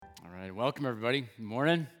right, welcome everybody. Good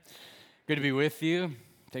morning. Good to be with you.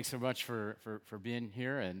 Thanks so much for being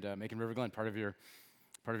here and making River Glen part of your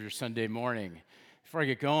Sunday morning. Before I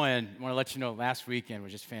get going, I want to let you know last weekend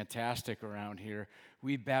was just fantastic around here.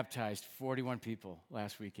 We baptized 41 people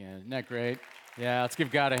last weekend. Isn't that great? Yeah, let's give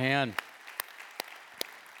God a hand.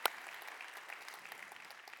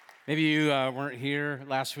 Maybe you weren't here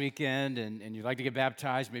last weekend and you'd like to get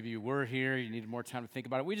baptized. Maybe you were here. You needed more time to think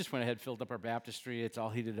about it. We just went ahead, filled up our baptistry. It's all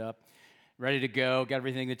heated up, ready to go. Got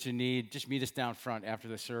everything that you need. Just meet us down front after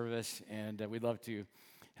the service, and we'd love to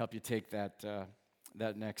help you take that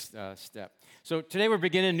next step. So today we're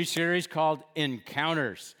beginning a new series called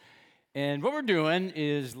Encounters. And what we're doing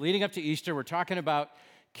is leading up to Easter, we're talking about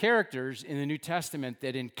characters in the New Testament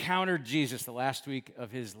that encountered Jesus the last week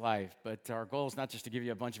of his life. But our goal is not just to give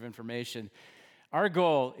you a bunch of information. Our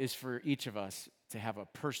goal is for each of us to have a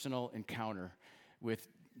personal encounter with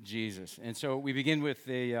Jesus. And so we begin with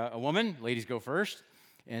a woman. Ladies go first.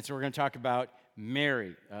 And so we're going to talk about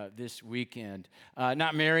Mary this weekend.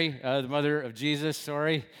 Not Mary, the mother of Jesus,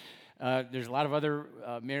 sorry. There's a lot of other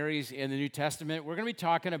Marys in the New Testament. We're going to be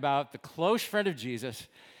talking about the close friend of Jesus,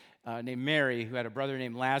 named Mary, who had a brother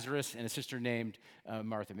named Lazarus and a sister named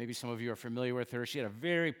Martha. Maybe some of you are familiar with her. She had a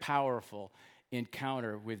very powerful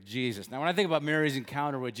encounter with Jesus. Now, when I think about Mary's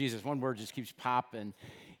encounter with Jesus, one word just keeps popping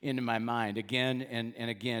into my mind again and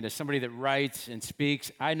again. As somebody that writes and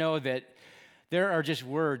speaks, I know that there are just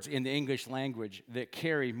words in the English language that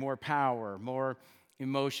carry more power, more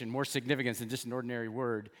emotion, more significance than just an ordinary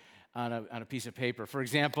word on a piece of paper. For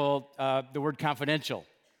example, the word confidential.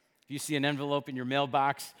 You see an envelope in your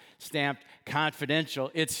mailbox stamped confidential,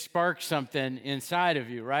 it sparks something inside of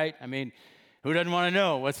you, right? I mean, who doesn't want to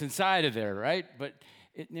know what's inside of there, right? But,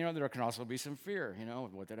 there can also be some fear,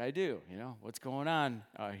 what did I do? What's going on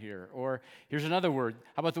here? Or here's another word.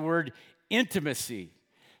 How about the word intimacy?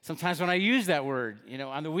 Sometimes when I use that word,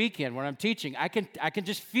 on the weekend when I'm teaching, I can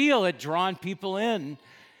just feel it drawing people in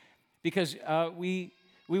because we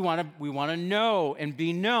want to know and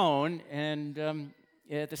be known, and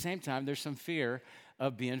at the same time, there's some fear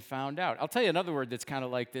of being found out. I'll tell you another word that's kind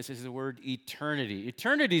of like this is the word eternity.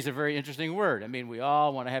 Eternity is a very interesting word. I mean, we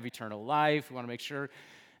all want to have eternal life. We want to make sure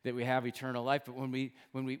that we have eternal life. But when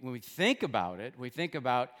we think about it, we think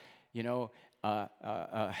about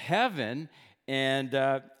heaven and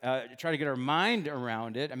try to get our mind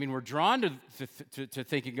around it. I mean, we're drawn to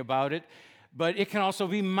thinking about it. But it can also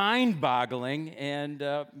be mind-boggling, and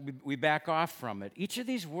we back off from it. Each of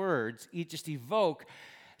these words just evoke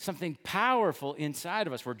something powerful inside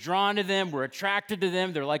of us. We're drawn to them. We're attracted to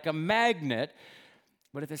them. They're like a magnet.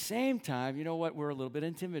 But at the same time, you know what? We're a little bit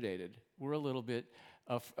intimidated. We're a little bit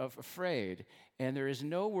afraid. And there is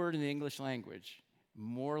no word in the English language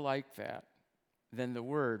more like that than the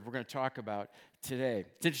word we're going to talk about today.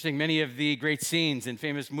 It's interesting. Many of the great scenes in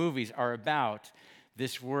famous movies are about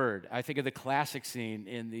this word. I think of the classic scene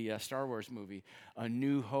in the Star Wars movie, A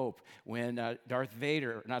New Hope, when Obi-Wan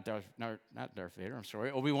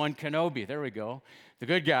Kenobi, there we go, the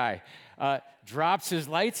good guy, drops his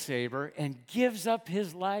lightsaber and gives up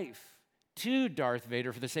his life to Darth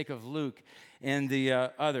Vader for the sake of Luke and the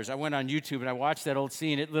others. I went on YouTube and I watched that old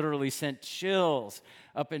scene. It literally sent chills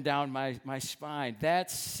up and down my spine. That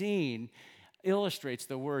scene illustrates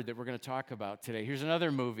the word that we're going to talk about today. Here's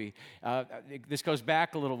another movie. This goes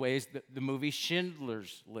back a little ways. The movie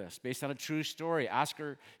Schindler's List, based on a true story.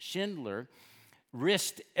 Oskar Schindler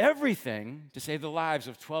risked everything to save the lives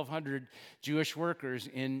of 1,200 Jewish workers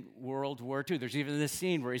in World War II. There's even this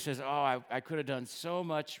scene where he says, I could have done so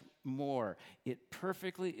much more. It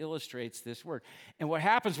perfectly illustrates this word. And what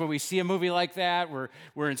happens when we see a movie like that,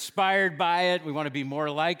 we're inspired by it, we want to be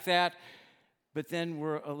more like that. But then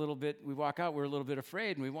we walk out, we're a little bit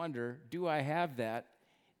afraid, and we wonder, do I have that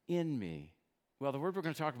in me? Well, the word we're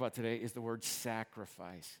going to talk about today is the word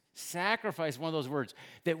sacrifice. Sacrifice is one of those words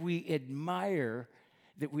that we admire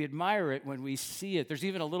it when we see it. There's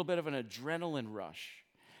even a little bit of an adrenaline rush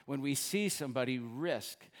when we see somebody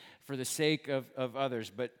risk for the sake of others.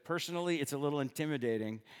 But personally, it's a little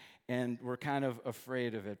intimidating, and we're kind of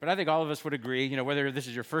afraid of it. But I think all of us would agree, whether this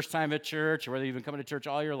is your first time at church or whether you've been coming to church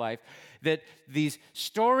all your life, that these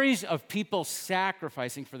stories of people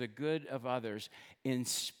sacrificing for the good of others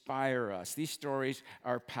inspire us. These stories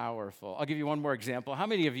are powerful. I'll give you one more example. How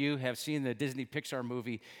many of you have seen the Disney Pixar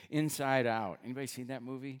movie Inside Out? Anybody seen that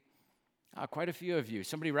movie? Quite a few of you.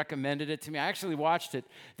 Somebody recommended it to me. I actually watched it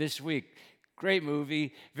this week. Great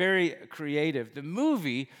movie, very creative. The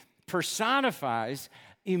movie personifies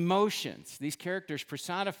emotions. These characters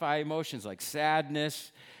personify emotions like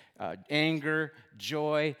sadness, anger,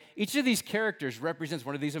 joy. Each of these characters represents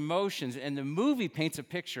one of these emotions, and the movie paints a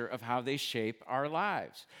picture of how they shape our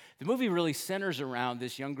lives. The movie really centers around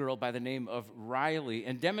this young girl by the name of Riley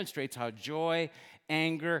and demonstrates how joy,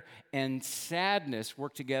 anger, and sadness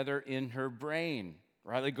work together in her brain.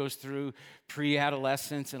 Riley goes through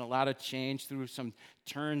pre-adolescence and a lot of change through some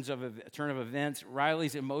turn of events.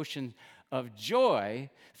 Riley's emotion of joy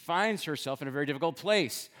finds herself in a very difficult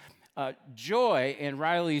place. Joy and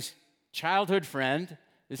Riley's childhood friend,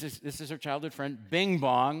 this is her childhood friend, Bing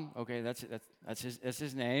Bong, okay, that's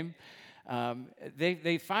his name.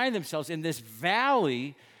 They find themselves in this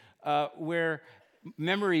valley where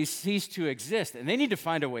memories cease to exist, and they need to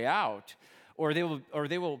find a way out, or they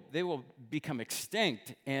will become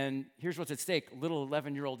extinct. And here's what's at stake: little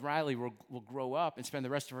 11-year-old Riley will grow up and spend the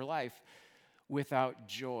rest of her life without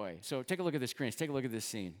joy. So take a look at the screens. Take a look at this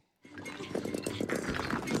scene.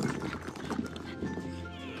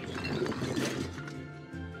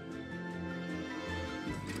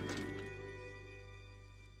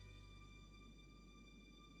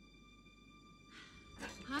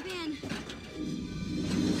 Hop in.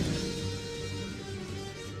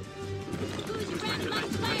 Who's your friend?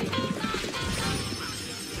 Let's play.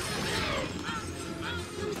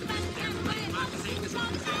 Who's the best everybody? Let's sing the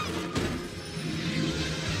song.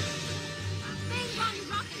 Bing bong is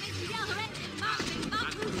rocking, makes you yell hooray. Bing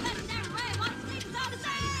bong, who's the best everybody? Let's sing the song.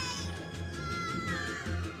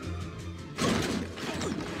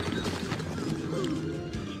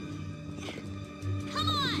 Come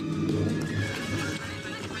on.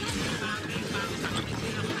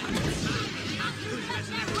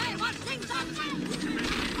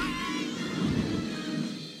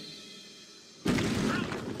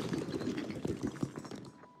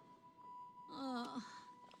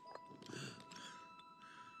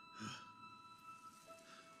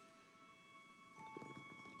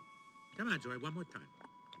 Come on, Joy, one more time.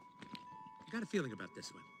 I got a feeling about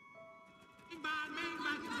this one. Bing bong, bing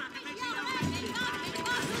bong, it's rocking, makes you yell, bing bong, bing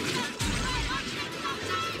bong, who's the best everybody? Let's sing the song.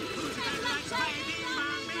 Who's the best? Let's play. Bing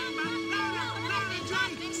bong, bing bong, louder,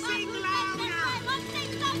 Joy, sing louder. Let's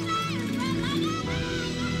sing the song.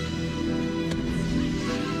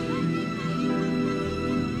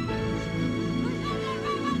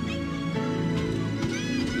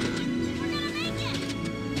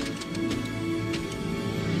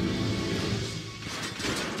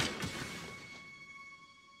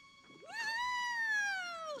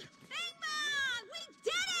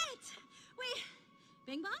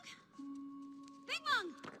 Bing bong? Bing bong!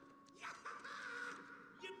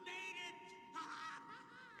 You made it!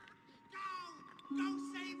 Go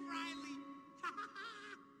save Riley!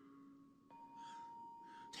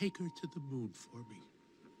 Take her to the moon for me,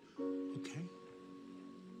 okay?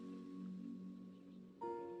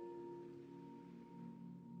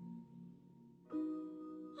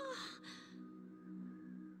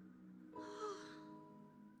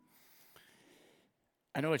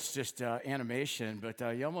 I know it's just animation, but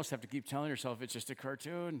you almost have to keep telling yourself it's just a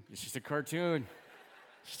cartoon. It's just a cartoon.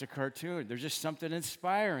 It's just a cartoon. There's just something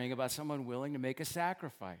inspiring about someone willing to make a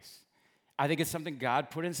sacrifice. I think it's something God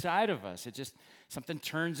put inside of us. It just, something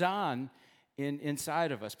turns on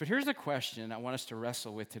inside of us. But here's the question I want us to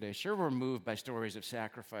wrestle with today. Sure, we're moved by stories of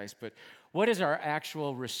sacrifice, but what is our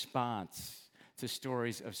actual response to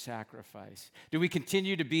stories of sacrifice? Do we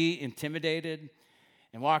continue to be intimidated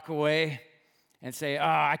and walk away and say,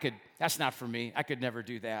 that's not for me. I could never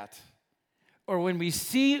do that? Or when we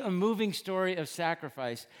see a moving story of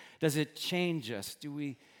sacrifice, does it change us? Do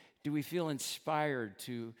we feel inspired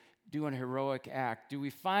to do an heroic act? Do we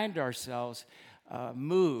find ourselves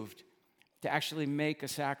moved to actually make a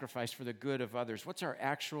sacrifice for the good of others? What's our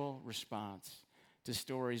actual response to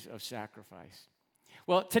stories of sacrifice?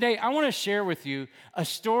 Well, today I want to share with you a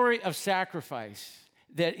story of sacrifice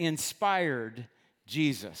that inspired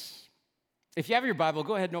Jesus. If you have your Bible,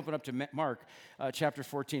 go ahead and open up to Mark chapter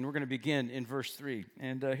 14. We're going to begin in verse 3.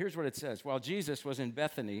 And here's what it says. While Jesus was in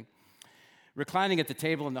Bethany, reclining at the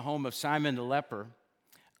table in the home of Simon the leper,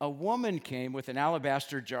 a woman came with an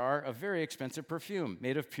alabaster jar of very expensive perfume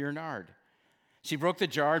made of pure nard. She broke the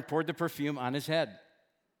jar and poured the perfume on his head.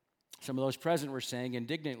 Some of those present were saying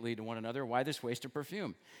indignantly to one another, "Why this waste of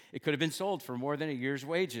perfume? It could have been sold for more than a year's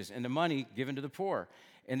wages and the money given to the poor."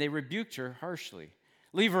 And they rebuked her harshly.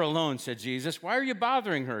 "Leave her alone," said Jesus. "Why are you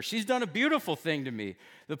bothering her? She's done a beautiful thing to me.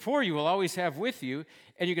 The poor you will always have with you,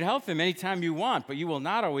 and you can help them anytime you want, but you will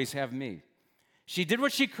not always have me. She did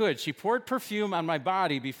what she could. She poured perfume on my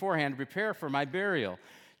body beforehand to prepare for my burial.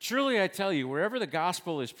 Truly, I tell you, wherever the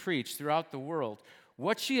gospel is preached throughout the world,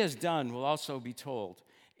 what she has done will also be told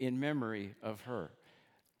in memory of her."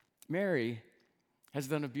 Mary has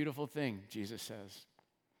done a beautiful thing, Jesus says.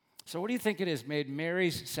 So what do you think it is made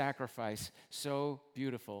Mary's sacrifice so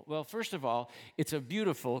beautiful? Well, first of all, it's a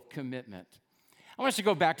beautiful commitment. I want us to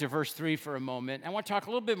go back to verse 3 for a moment. I want to talk a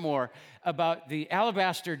little bit more about the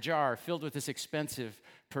alabaster jar filled with this expensive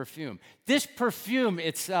perfume. This perfume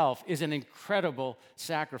itself is an incredible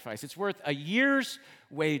sacrifice. It's worth a year's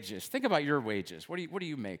wages. Think about your wages. What do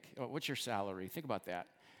you make? What's your salary? Think about that.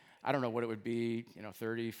 I don't know what it would be,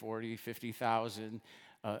 30, 40, 50,000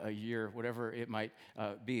 a year, whatever it might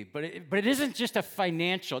be. But it isn't just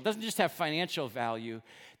it doesn't just have financial value.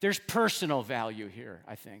 There's personal value here,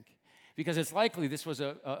 I think. Because it's likely this was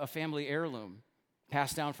a family heirloom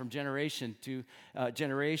passed down from generation to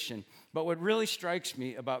generation. But what really strikes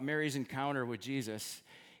me about Mary's encounter with Jesus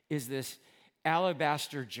is this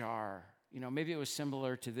alabaster jar. Maybe it was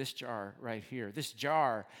similar to this jar right here. This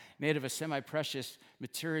jar, made of a semi-precious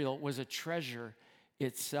material, was a treasure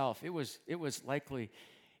itself. It was likely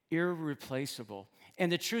irreplaceable.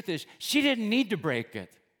 And the truth is, she didn't need to break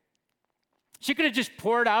it. She could have just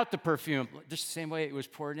poured out the perfume just the same way it was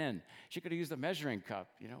poured in. She could have used a measuring cup,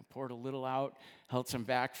 poured a little out, held some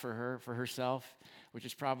back for herself, which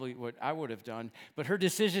is probably what I would have done. But her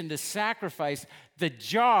decision to sacrifice the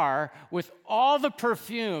jar with all the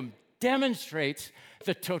perfume demonstrates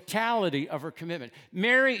the totality of her commitment.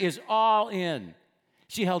 Mary is all in.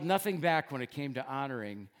 She held nothing back when it came to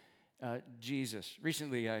honoring Jesus.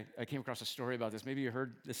 Recently, I came across a story about this. Maybe you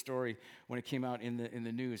heard the story when it came out in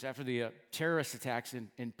the news. After the terrorist attacks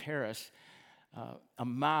in Paris, a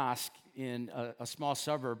mosque in a small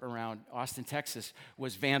suburb around Austin, Texas,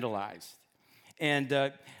 was vandalized. And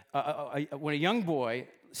when a young boy,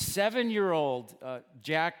 7-year-old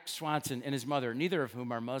Jack Swanson and his mother, neither of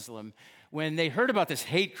whom are Muslim, when they heard about this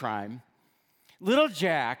hate crime, little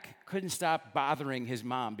Jack couldn't stop bothering his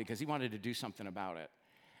mom because he wanted to do something about it.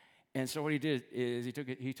 And so what he did is he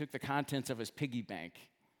took the contents of his piggy bank,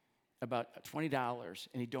 about $20,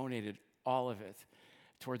 and he donated all of it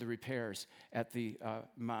toward the repairs at the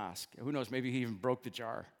mosque. Who knows, maybe he even broke the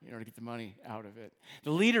jar, to get the money out of it.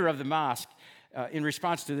 The leader of the mosque, in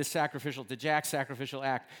response to Jack's sacrificial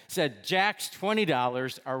act, said, Jack's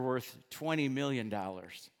 $20 are worth $20 million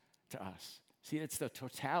to us. See, it's the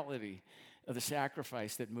totality of the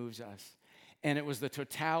sacrifice that moves us. And it was the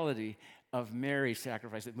totality of Mary's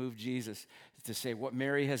sacrifice that moved Jesus to say what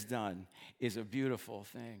Mary has done is a beautiful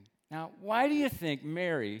thing. Now, why do you think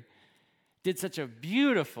Mary made such a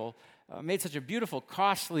beautiful,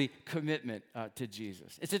 costly commitment to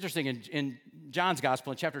Jesus? It's interesting, in John's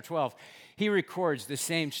gospel, in chapter 12, he records the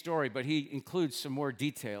same story, but he includes some more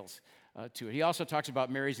details to it. He also talks about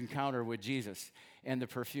Mary's encounter with Jesus and the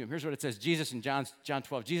perfume. Here's what it says. Jesus in John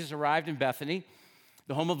 12, Jesus arrived in Bethany,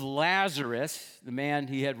 the home of Lazarus, the man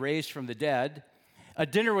he had raised from the dead. A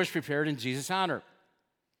dinner was prepared in Jesus' honor.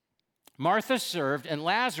 Martha served, and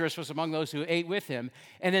Lazarus was among those who ate with him.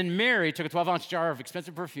 And then Mary took a 12-ounce jar of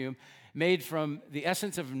expensive perfume made from the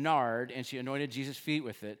essence of nard, and she anointed Jesus' feet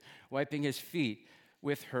with it, wiping his feet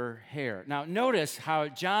with her hair. Now, notice how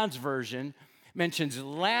John's version mentions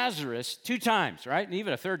Lazarus 2 times, right? And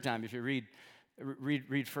even a 3rd time if you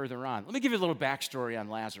read further on. Let me give you a little backstory on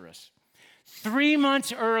Lazarus. 3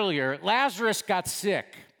 months earlier, Lazarus got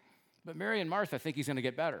sick, but Mary and Martha think he's going to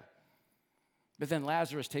get better. But then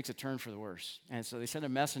Lazarus takes a turn for the worse, and so they send a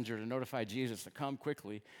messenger to notify Jesus to come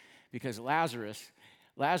quickly because Lazarus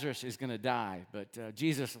is going to die. But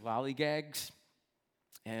Jesus lollygags,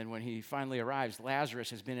 and when he finally arrives, Lazarus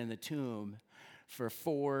has been in the tomb for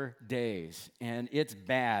 4 days, and it's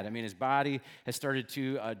bad. I mean, his body has started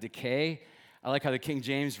to decay. I like how the King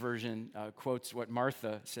James Version quotes what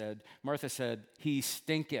Martha said. Martha said, "He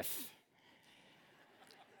stinketh."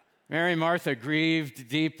 Mary and Martha grieved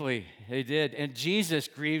deeply. They did. And Jesus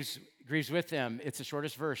grieves with them. It's the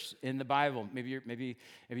shortest verse in the Bible. Maybe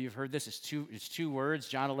you've heard this. It's two words.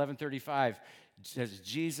 John 11:35 says,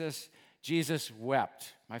 Jesus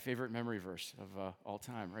wept. My favorite memory verse of all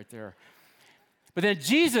time, right there. But then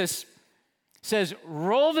Jesus says,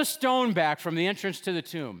 roll the stone back from the entrance to the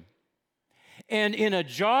tomb. And in a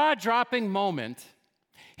jaw-dropping moment,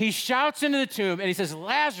 he shouts into the tomb and he says,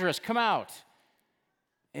 Lazarus, come out.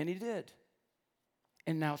 And he did.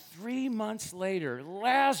 And now 3 months later,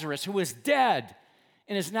 Lazarus, who was dead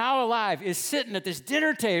and is now alive, is sitting at this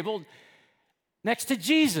dinner table next to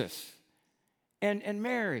Jesus and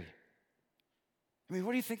Mary. I mean,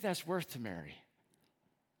 what do you think that's worth to Mary?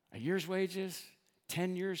 A year's wages?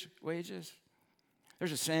 10 years' wages?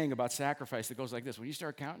 There's a saying about sacrifice that goes like this. When you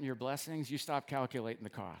start counting your blessings, you stop calculating the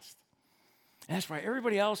cost. And that's why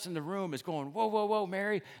everybody else in the room is going, whoa,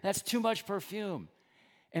 Mary, that's too much perfume.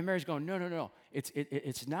 And Mary's going, no,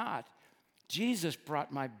 it's not Jesus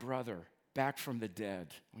brought my brother back from the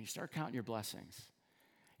dead. When you start counting your blessings,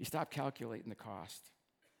 you stop calculating the cost.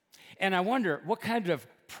 And I wonder, what kind of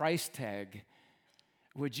price tag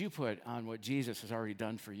would you put on what Jesus has already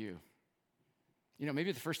done for you? You know,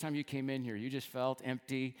 maybe the first time you came in here, you just felt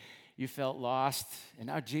empty, you felt lost, and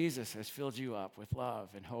now Jesus has filled you up with love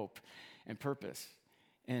and hope and purpose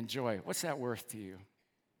and joy. What's that worth to you?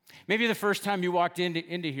 Maybe the first time you walked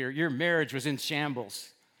into here, your marriage was in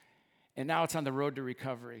shambles, and now it's on the road to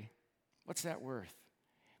recovery. What's that worth?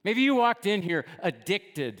 Maybe you walked in here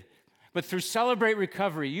addicted, but through Celebrate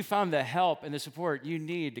Recovery, you found the help and the support you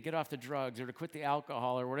need to get off the drugs or to quit the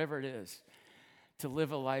alcohol or whatever it is, to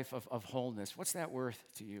live a life of wholeness. What's that worth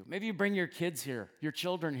to you? Maybe you bring your kids here, your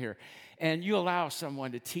children here, and you allow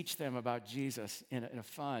someone to teach them about Jesus in a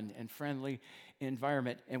fun and friendly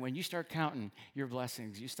environment. And when you start counting your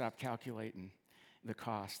blessings, you stop calculating the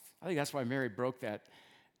cost. I think that's why Mary broke that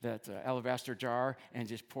alabaster jar and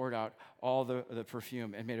just poured out all the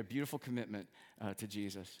perfume and made a beautiful commitment to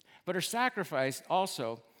Jesus. But her sacrifice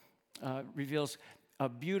also reveals a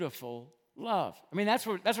beautiful love. I mean, that's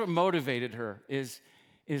what motivated her is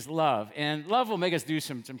love. And love will make us do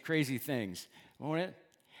some crazy things, won't it?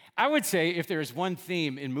 I would say if there's one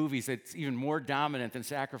theme in movies that's even more dominant than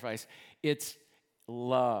sacrifice, it's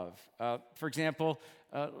love. For example,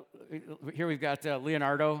 here we've got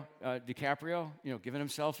Leonardo DiCaprio, giving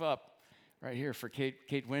himself up right here for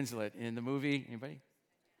Kate Winslet in the movie. Anybody?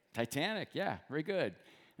 Titanic, yeah, very good.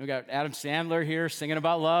 And we got Adam Sandler here singing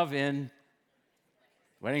about love in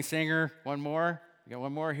Wedding Singer. One more. We got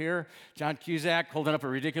one more here. John Cusack holding up a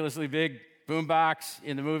ridiculously big boombox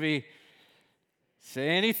in the movie Say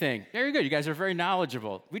Anything. Very good. You guys are very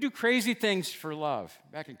knowledgeable. We do crazy things for love.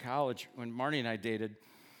 Back in college, when Marnie and I dated,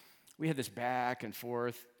 we had this back and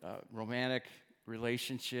forth romantic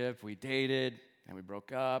relationship. We dated, and we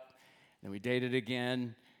broke up, then we dated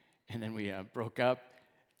again, and then we broke up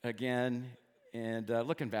again. And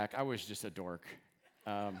looking back, I was just a dork.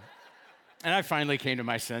 And I finally came to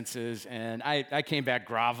my senses, and I came back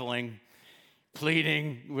groveling,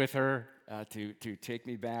 pleading with her to take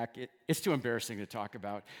me back. It's too embarrassing to talk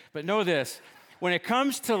about. But know this, when it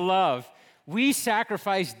comes to love, we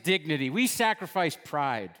sacrifice dignity. We sacrifice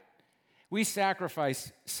pride. We sacrifice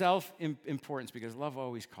self-importance because love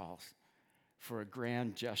always calls for a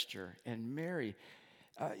grand gesture. And Mary,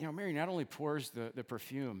 Mary not only pours the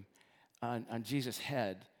perfume on Jesus'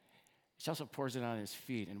 head, she also pours it on his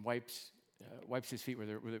feet and wipes his feet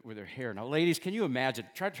with her hair. Now, ladies, can you imagine?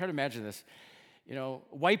 Try to imagine this.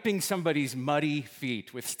 Wiping somebody's muddy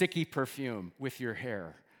feet with sticky perfume with your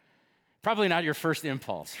hair. Probably not your first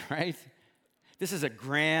impulse, right? This is a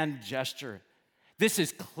grand gesture. This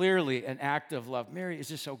is clearly an act of love. Mary is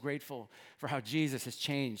just so grateful for how Jesus has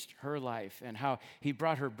changed her life and how he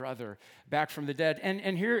brought her brother back from the dead.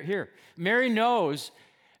 And here, Mary knows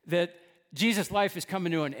that Jesus' life is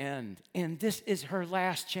coming to an end, and this is her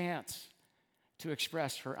last chance to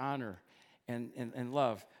express her honor and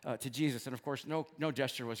love to Jesus. And of course, no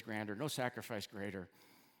gesture was grander, no sacrifice greater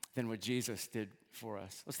than what Jesus did for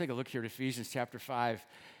us. Let's take a look here at Ephesians chapter 5,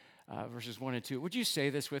 verses 1 and 2. Would you say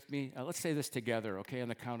this with me? Let's say this together, okay, on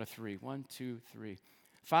the count of 3. 1, 2, 3.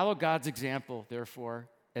 Follow God's example, therefore,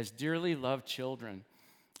 as dearly loved children,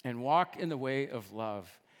 and walk in the way of love,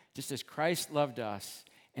 just as Christ loved us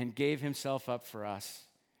and gave himself up for us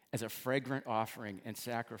as a fragrant offering and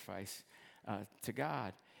sacrifice to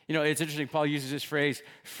God. It's interesting, Paul uses this phrase,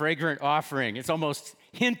 fragrant offering. It's almost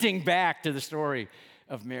hinting back to the story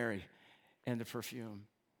of Mary and the perfume.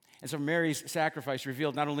 And so Mary's sacrifice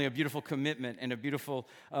revealed not only a beautiful commitment and a beautiful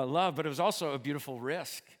love, but it was also a beautiful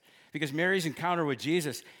risk. Because Mary's encounter with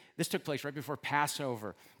Jesus, this took place right before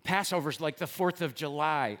Passover. Passover's like the 4th of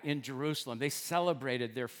July in Jerusalem. They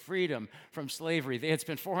celebrated their freedom from slavery. They had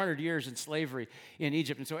spent 400 years in slavery in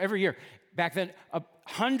Egypt. And so every year, back then,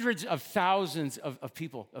 hundreds of thousands of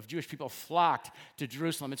people, of Jewish people, flocked to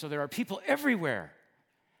Jerusalem. And so there are people everywhere.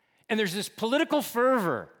 And there's this political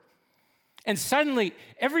fervor. And suddenly,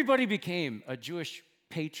 everybody became a Jewish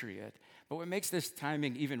patriot. But what makes this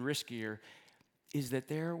timing even riskier is that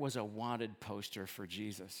there was a wanted poster for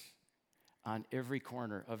Jesus on every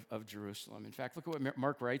corner of Jerusalem. In fact, look at what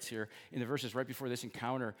Mark writes here in the verses right before this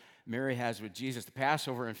encounter Mary has with Jesus. The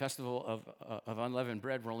Passover and Festival of Unleavened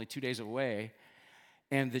Bread were only 2 days away,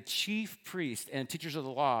 and the chief priests and teachers of the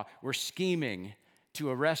law were scheming to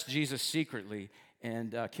arrest Jesus secretly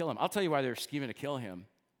and kill him. I'll tell you why they're scheming to kill him.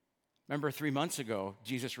 Remember 3 months ago,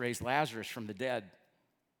 Jesus raised Lazarus from the dead.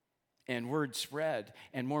 And word spread,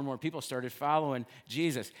 and more people started following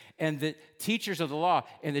Jesus. And the teachers of the law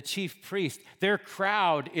and the chief priest, their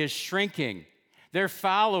crowd is shrinking. Their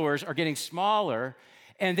followers are getting smaller,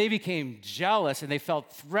 and they became jealous, and they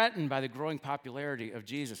felt threatened by the growing popularity of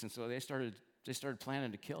Jesus. And so they started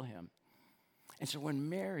planning to kill him. And so when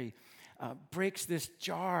Mary breaks this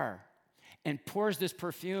jar and pours this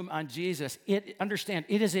perfume on Jesus, understand,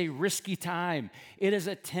 it is a risky time. It is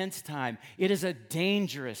a tense time. It is a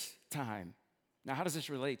dangerous time. Now, how does this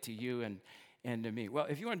relate to you and to me? Well,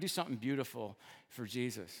 if you want to do something beautiful for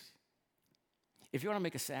Jesus, if you want to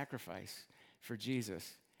make a sacrifice for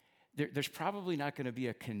Jesus, there's probably not going to be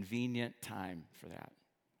a convenient time for that.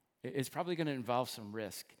 It's probably going to involve some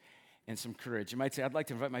risk and some courage. You might say, I'd like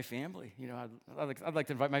to invite my family. You know, I'd like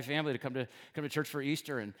to invite my family to come to church for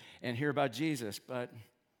Easter and hear about Jesus, but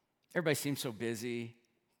everybody seems so busy.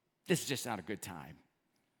 This is just not a good time.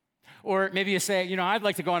 Or maybe you say, you know, I'd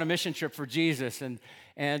like to go on a mission trip for Jesus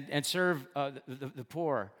and serve the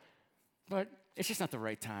poor, but it's just not the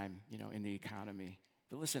right time, you know, in the economy.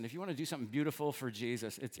 But listen, if you want to do something beautiful for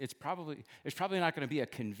Jesus, there's probably not going to be a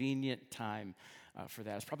convenient time for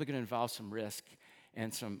that. It's probably going to involve some risk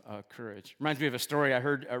and some courage. Reminds me of a story I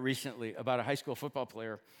heard recently about a high school football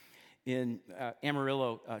player in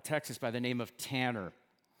Amarillo, Texas, by the name of Tanner.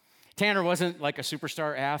 Tanner wasn't like a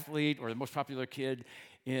superstar athlete or the most popular kid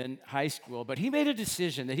in high school, but he made a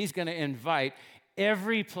decision that he's going to invite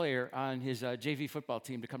every player on his JV football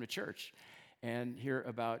team to come to church and hear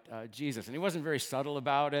about Jesus. And he wasn't very subtle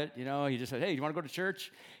about it. You know, he just said, hey, you want to go to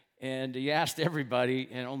church? And he asked everybody,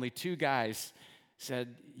 and only 2 guys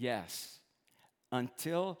said yes,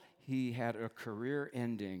 until he had a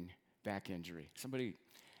career-ending back injury. Somebody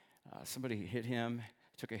hit him,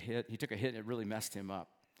 took a hit. He took a hit, and it really messed him up.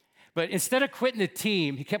 But instead of quitting the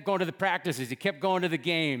team, he kept going to the practices. He kept going to the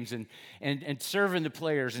games and serving the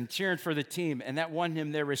players and cheering for the team, and that won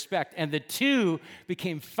him their respect. And the 2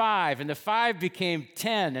 became 5, and the 5 became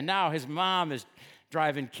 10, and now his mom is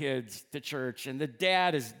driving kids to church, and the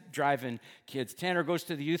dad is driving kids. Tanner goes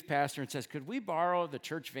to the youth pastor and says, could we borrow the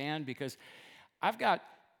church van? Because I've got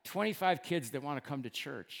 25 kids that want to come to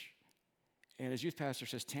church. And his youth pastor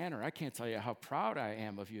says, Tanner, I can't tell you how proud I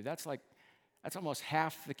am of you. That's almost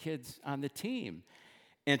half the kids on the team.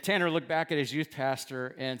 And Tanner looked back at his youth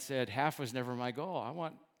pastor and said, half was never my goal. I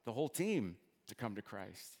want the whole team to come to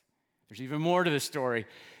Christ. There's even more to this story.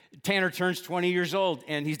 Tanner turns 20 years old,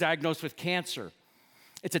 and he's diagnosed with cancer.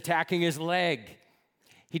 It's attacking his leg.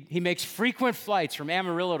 He makes frequent flights from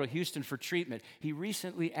Amarillo to Houston for treatment. He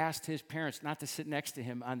recently asked his parents not to sit next to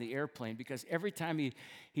him on the airplane because every time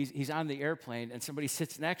he's on the airplane and somebody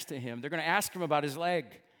sits next to him, they're going to ask him about his leg.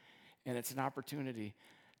 And it's an opportunity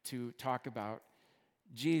to talk about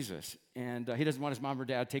Jesus. And he doesn't want his mom or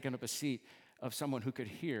dad taking up a seat of someone who could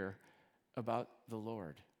hear about the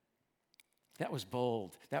Lord. That was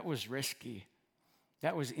bold. That was risky.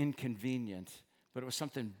 That was inconvenient. But it was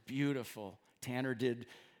something beautiful Tanner did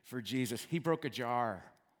for Jesus. He broke a jar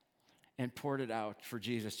and poured it out for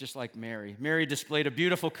Jesus, just like Mary. Mary displayed a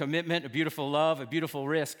beautiful commitment, a beautiful love, a beautiful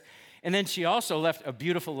risk. And then she also left a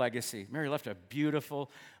beautiful legacy. Mary left a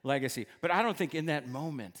beautiful legacy. But I don't think in the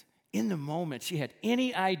moment, she had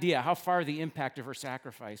any idea how far the impact of her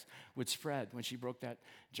sacrifice would spread when she broke that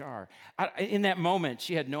jar. In that moment,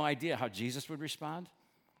 she had no idea how Jesus would respond.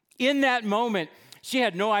 In that moment, she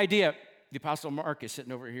had no idea. The Apostle Mark is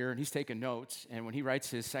sitting over here, and he's taking notes. And when he writes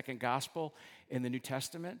his second gospel in the New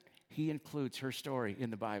Testament, he includes her story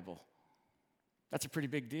in the Bible. That's a pretty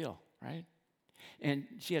big deal, right? And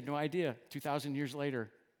she had no idea. 2,000 years later,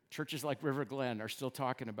 churches like River Glen are still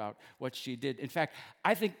talking about what she did. In fact,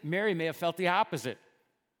 I think Mary may have felt the opposite.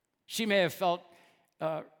 She may have felt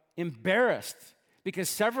embarrassed because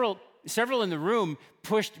several in the room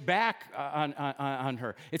pushed back on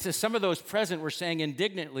her. It says some of those present were saying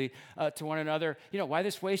indignantly to one another, why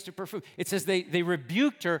this waste of perfume? It says they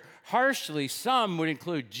rebuked her harshly. Some would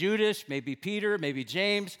include Judas, maybe Peter, maybe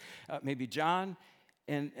James, maybe John,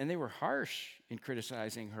 and they were harsh in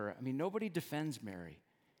criticizing her. I mean, nobody defends Mary.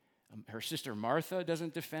 Her sister Martha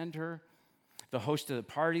doesn't defend her. The host of the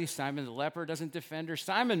party, Simon the leper, doesn't defend her.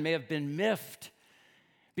 Simon may have been miffed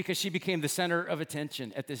because she became the center of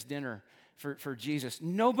attention at this dinner for Jesus.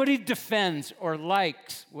 Nobody defends or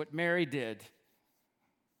likes what Mary did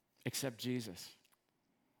except Jesus.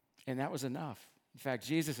 And that was enough. In fact,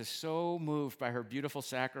 Jesus is so moved by her beautiful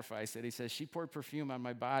sacrifice that he says, she poured perfume on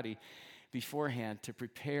my body beforehand to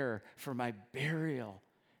prepare for my burial.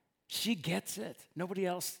 She gets it. Nobody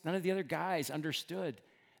else, none of the other guys understood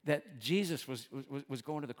that Jesus was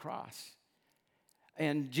going to the cross.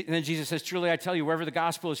 And then Jesus says, truly I tell you, wherever the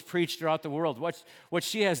gospel is preached throughout the world, what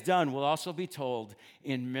she has done will also be told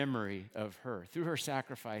in memory of her. Through her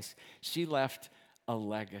sacrifice, she left a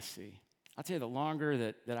legacy. I'll tell you, the longer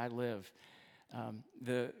that I live,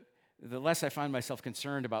 the less I find myself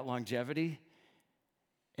concerned about longevity,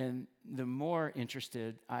 and the more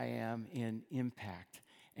interested I am in impact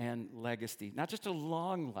and legacy. Not just a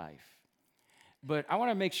long life, but I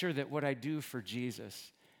want to make sure that what I do for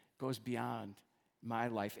Jesus goes beyond my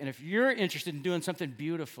life. And if you're interested in doing something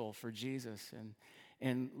beautiful for Jesus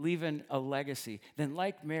and leaving a legacy, then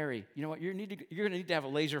like Mary, you know what? You're going to need to have a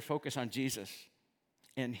laser focus on Jesus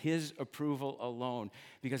and his approval alone,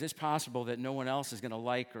 because it's possible that no one else is going to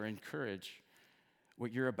like or encourage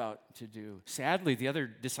what you're about to do. Sadly, the other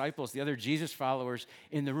disciples, the other Jesus followers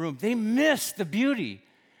in the room, they missed the beauty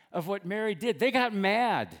of what Mary did. They got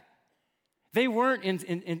mad. They weren't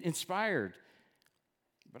inspired.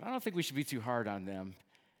 But I don't think we should be too hard on them.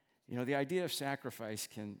 You know, the idea of sacrifice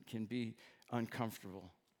can be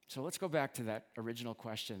uncomfortable. So let's go back to that original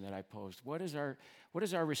question that I posed. What is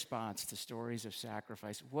our response to stories of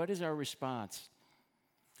sacrifice? What is our response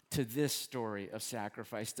to this story of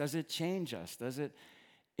sacrifice? Does it change us? Does it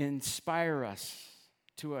inspire us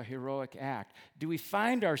to a heroic act? Do we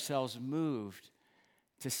find ourselves moved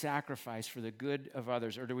to sacrifice for the good of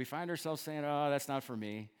others? Or do we find ourselves saying, oh, that's not for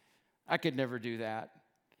me. I could never do that,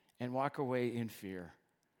 and walk away in fear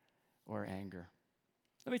or anger?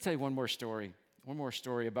 Let me tell you one more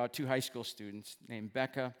story about two high school students named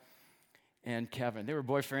Becca and Kevin. They were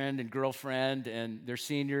boyfriend and girlfriend, and they're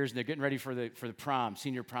seniors, and they're getting ready for the prom,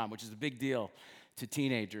 senior prom, which is a big deal to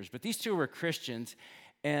teenagers. But these two were Christians,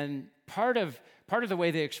 and part of the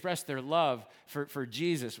way they expressed their love for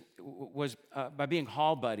Jesus was by being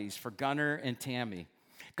hall buddies for Gunnar and Tammy.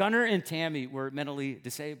 Gunnar and Tammy were mentally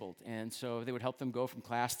disabled, and so they would help them go from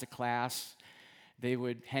class to class. They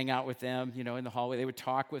would hang out with them, you know, in the hallway. They would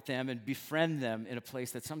talk with them and befriend them in a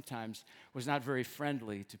place that sometimes was not very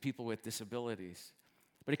friendly to people with disabilities.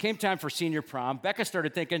 But it came time for senior prom. Becca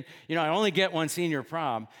started thinking, you know, I only get one senior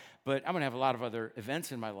prom, but I'm going to have a lot of other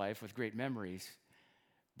events in my life with great memories.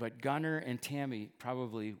 But Gunnar and Tammy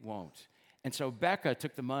probably won't. And so Becca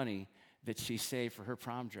took the money that she saved for her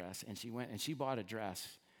prom dress, and she went and she bought a dress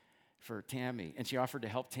for Tammy. And she offered to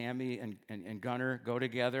help Tammy and Gunnar go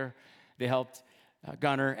together. They helped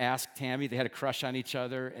Gunnar ask Tammy. They had a crush on each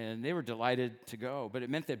other, and they were delighted to go. But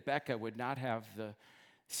it meant that Becca would not have the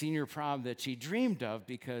senior prom that she dreamed of,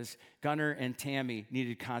 because Gunnar and Tammy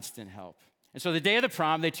needed constant help. And so the day of the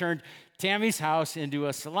prom, they turned Tammy's house into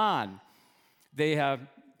a salon. They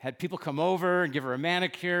had people come over and give her a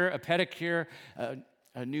manicure, a pedicure,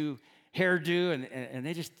 a new hairdo, and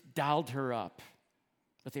they just dolled her up.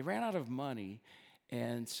 But they ran out of money,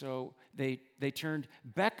 and so they turned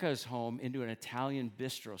Becca's home into an Italian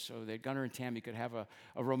bistro so that Gunnar and Tammy could have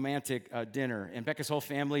a romantic dinner. And Becca's whole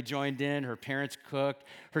family joined in. Her parents cooked.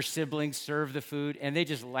 Her siblings served the food, and they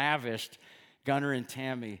just lavished Gunnar and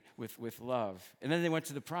Tammy with love. And then they went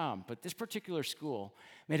to the prom. But this particular school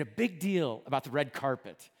made a big deal about the red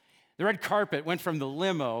carpet. The red carpet went from the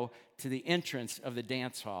limo to the entrance of the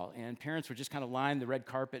dance hall, and parents would just kind of line the red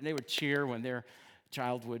carpet, and they would cheer when their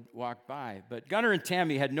child would walk by. But Gunnar and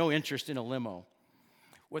Tammy had no interest in a limo.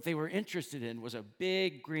 What they were interested in was a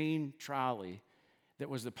big green trolley that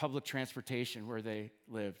was the public transportation where they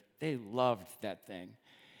lived. They loved that thing.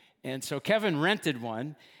 And so Kevin rented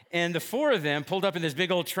one, and the four of them pulled up in this big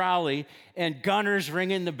old trolley, and Gunnar's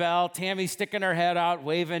ringing the bell, Tammy's sticking her head out,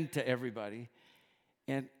 waving to everybody.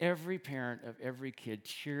 And every parent of every kid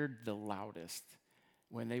cheered the loudest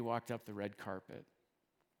when they walked up the red carpet.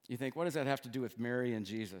 You think, what does that have to do with Mary and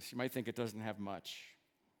Jesus? You might think it doesn't have much,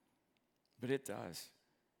 but it does.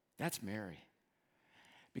 That's Mary.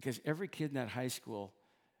 Because every kid in that high school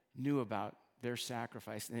knew about their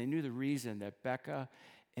sacrifice, and they knew the reason that Becca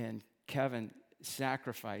and Kevin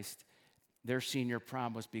sacrificed their senior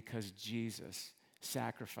prom was because Jesus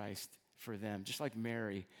sacrificed for them. Just like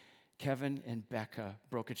Mary, Kevin and Becca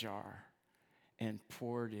broke a jar and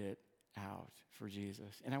poured it out for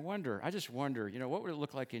Jesus. And I just wonder, you know, what would it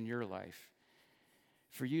look like in your life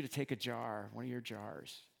for you to take a jar, one of your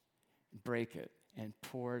jars, break it, and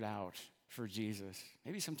pour it out for Jesus?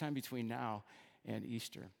 Maybe sometime between now and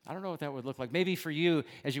Easter. I don't know what that would look like. Maybe for you,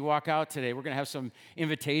 as you walk out today, we're going to have some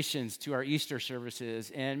invitations to our Easter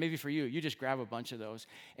services. And maybe for you, you just grab a bunch of those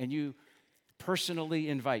and you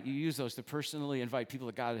use those to personally invite people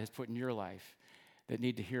that God has put in your life that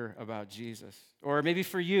need to hear about Jesus. Or maybe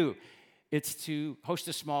for you, it's to host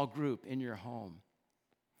a small group in your home.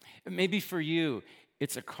 Maybe for you,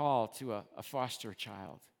 it's a call to a foster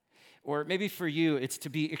child. Or maybe for you, it's to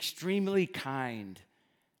be extremely kind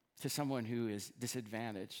to someone who is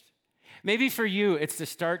disadvantaged. Maybe for you, it's to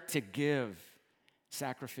start to give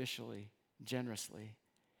sacrificially, generously.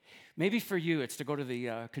 Maybe for you, it's to go to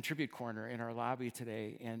the Contribute Corner in our lobby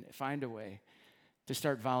today and find a way to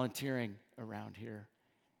start volunteering around here.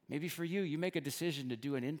 Maybe for you, you make a decision to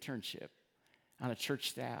do an internship on a church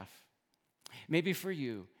staff. Maybe for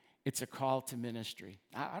you, it's a call to ministry.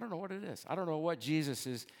 I don't know what it is. I don't know what Jesus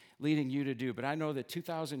is leading you to do, but I know that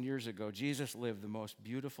 2,000 years ago, Jesus lived the most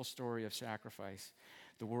beautiful story of sacrifice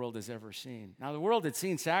the world has ever seen. Now, the world had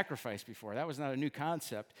seen sacrifice before. That was not a new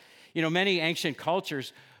concept. You know, many ancient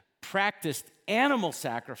cultures practiced animal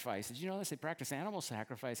sacrifice. Did you know this? They practiced animal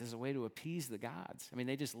sacrifice as a way to appease the gods. I mean,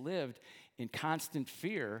 they just lived in constant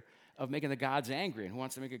fear of making the gods angry. And who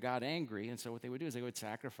wants to make a god angry? And so what they would do is they would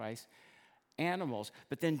sacrifice animals.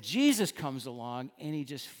 But then Jesus comes along and he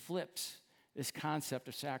just flips this concept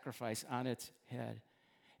of sacrifice on its head.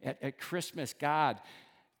 At Christmas, God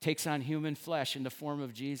takes on human flesh in the form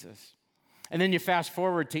of Jesus. And then you fast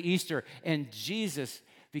forward to Easter, and Jesus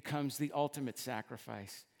becomes the ultimate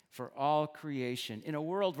sacrifice for all creation in a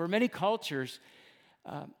world where many cultures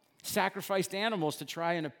sacrificed animals to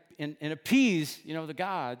try and appease, the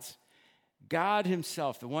gods. God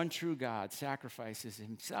himself, the one true God, sacrifices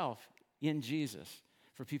himself in Jesus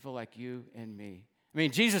for people like you and me. I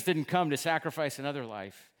mean, Jesus didn't come to sacrifice another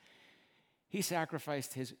life. He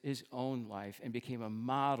sacrificed his own life and became a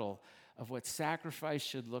model of what sacrifice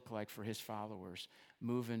should look like for his followers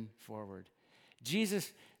moving forward.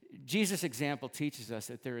 Jesus' example teaches us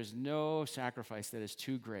that there is no sacrifice that is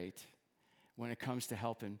too great when it comes to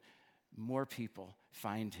helping more people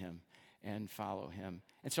find him and follow him.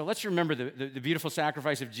 And so let's remember the beautiful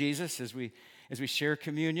sacrifice of Jesus as we share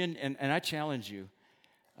communion. And I challenge you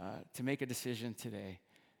to make a decision today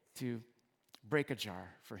to break a jar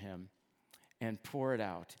for him and pour it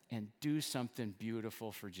out and do something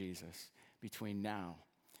beautiful for Jesus between now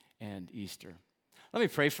and Easter. Let me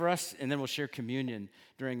pray for us, and then we'll share communion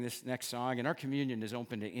during this next song. And our communion is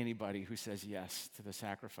open to anybody who says yes to the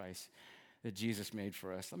sacrifice that Jesus made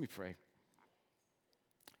for us. Let me pray.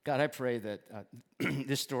 God, I pray that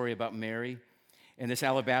this story about Mary and this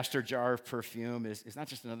alabaster jar of perfume is not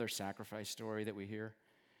just another sacrifice story that we hear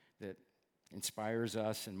that inspires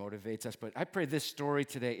us and motivates us, but I pray this story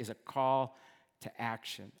today is a call to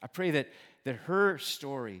action. I pray that her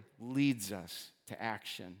story leads us to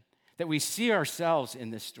action, that we see ourselves in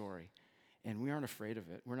this story, and we aren't afraid of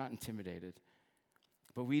it. We're not intimidated,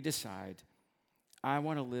 but we decide, I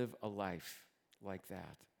want to live a life like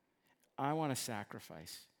that. I want to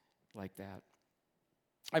sacrifice like that.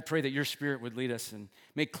 I pray that your Spirit would lead us and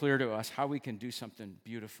make clear to us how we can do something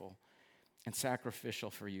beautiful and sacrificial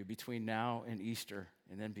for you between now and Easter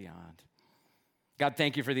and then beyond. God,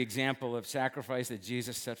 thank you for the example of sacrifice that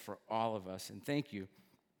Jesus set for all of us, and thank you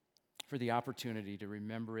for the opportunity to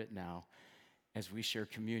remember it now as we share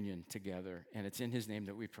communion together. And it's in his name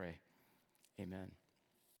that we pray. Amen.